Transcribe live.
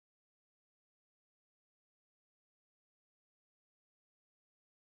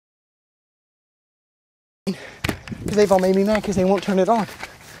Because they've all made me mad because they won't turn it on.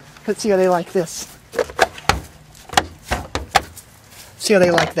 Let's see how they like this. See how they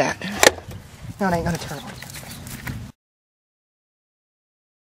like that. No, it ain't gonna turn on.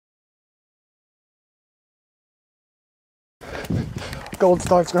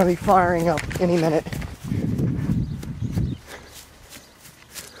 GoldStar's gonna be firing up any minute.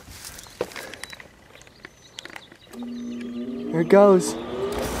 Here it goes.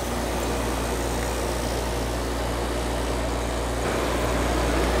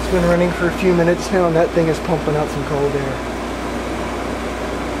 It's been running for a few minutes now and that thing is pumping out some cold air.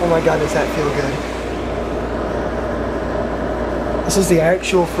 Oh my god, does that feel good. This is the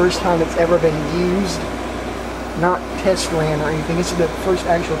actual first time it's ever been used. Not test ran or anything. This is the first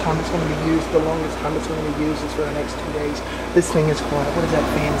actual time it's going to be used. The longest time it's going to be used is for the next 2 days. This thing is quiet. What is that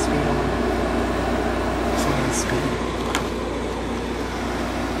fan speed on? Fan speed.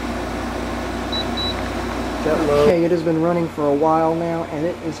 Is that low? Okay, it has been running for a while now and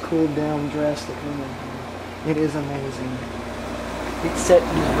it is cooled down drastically. It is amazing. It's set to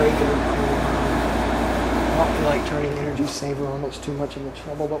regular cool. I don't feel like turning the energy saver on. It's too much of a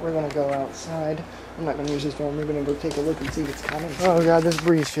trouble, but we're going to go outside. I'm not going to use this phone. We're going to go take a look and see if it's condensating. Oh god, this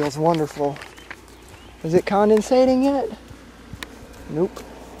breeze feels wonderful. Is it condensating yet? Nope.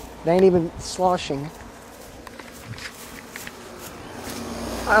 It ain't even sloshing.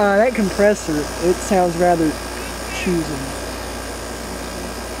 That compressor, it sounds rather choosy.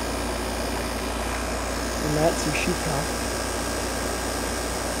 And that's your sheet top.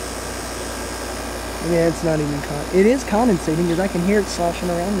 Yeah, it's not even it is condensating because I can hear it sloshing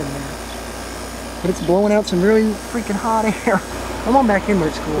around in there. But it's blowing out some really freaking hot air. I'm on back in where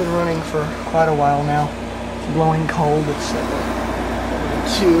it's cool. It's been running for quite a while now. It's blowing cold. It's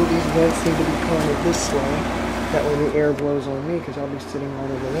two. These vents need to be pointed this way. That way the air blows on me because I'll be sitting right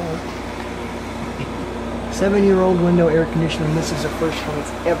over there. 7-year-old window air conditioner, and this is the first time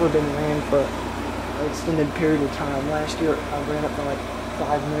it's ever been ran for an extended period of time. Last year I ran it for like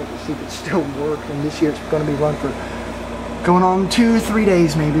 5 minutes to see if it still worked, and this year it's going to be run for going on 2 or 3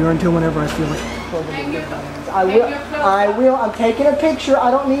 days maybe, or until whenever I feel like I will. I'm taking a picture.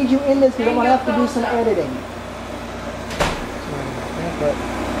 I don't need you in this because I'm going to have to do some editing. But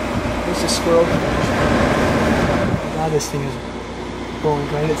this is squirrel. God, this thing is blowing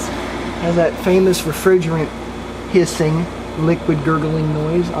great. It has that famous refrigerant hissing, liquid gurgling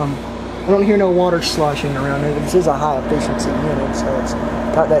noise. I don't hear no water sloshing around it. This is a high efficiency unit, so it's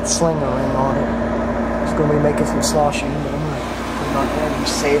got that slinger ring on it. It's going to be making some sloshing, but I'm going to put it on energy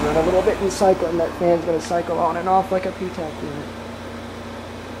saver in a little bit and cycle, and that fan's going to cycle on and off like a PTAC unit.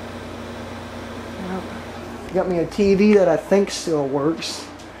 Yep. Got me a TV that I think still works.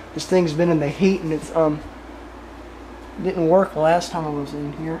 This thing's been in the heat and it's didn't work last time I was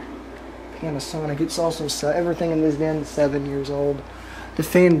in here. Panasonic. It's also everything in this den is 7 years old. The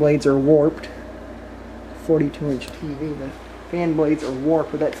fan blades are warped. 42-inch TV. The fan blades are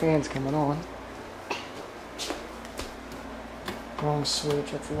warped, but that fan's coming on. Wrong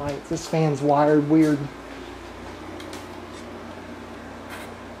switch. That's lights. This fan's wired weird.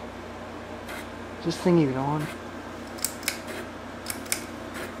 Is this thing even on?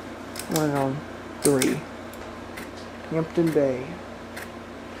 We're on 3. Hampton Bay.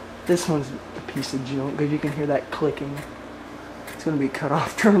 This one's a piece of junk because you can hear that clicking. It's going to be cut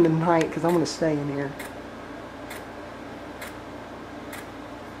off during the night because I'm going to stay in here.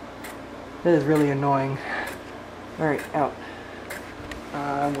 That is really annoying. Alright, out.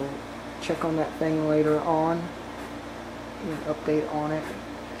 I will check on that thing later on. Update on it.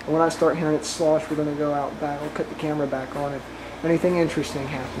 And when I start hearing it slosh, we're going to go out back. I'll cut the camera back on if anything interesting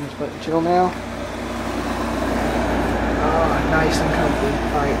happens. But until now, nice and comfy.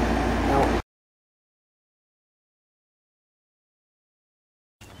 Alright, out.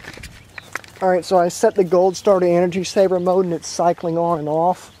 Alright, so I set the GoldStar to energy saver mode and it's cycling on and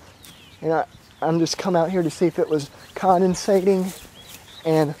off. And I'm just come out here to see if it was condensating.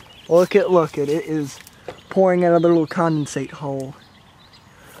 And look at it. It is pouring out of the little condensate hole.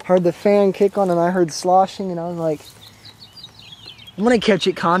 Heard the fan kick on and I heard sloshing and I was like, I'm going to catch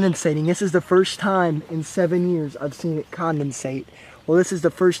it condensating. This is the first time in 7 years I've seen it condensate. Well, this is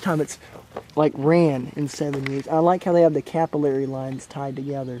the first time it's like ran in 7 years. I like how they have the capillary lines tied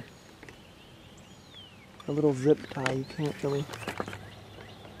together. A little zip tie, you can't really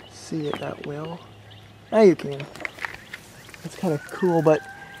see it that well. Now you can. It's kind of cool, but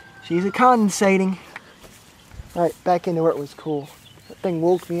she's a condensating. Alright, back into where it was cool. That thing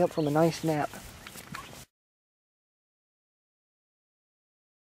woke me up from a nice nap.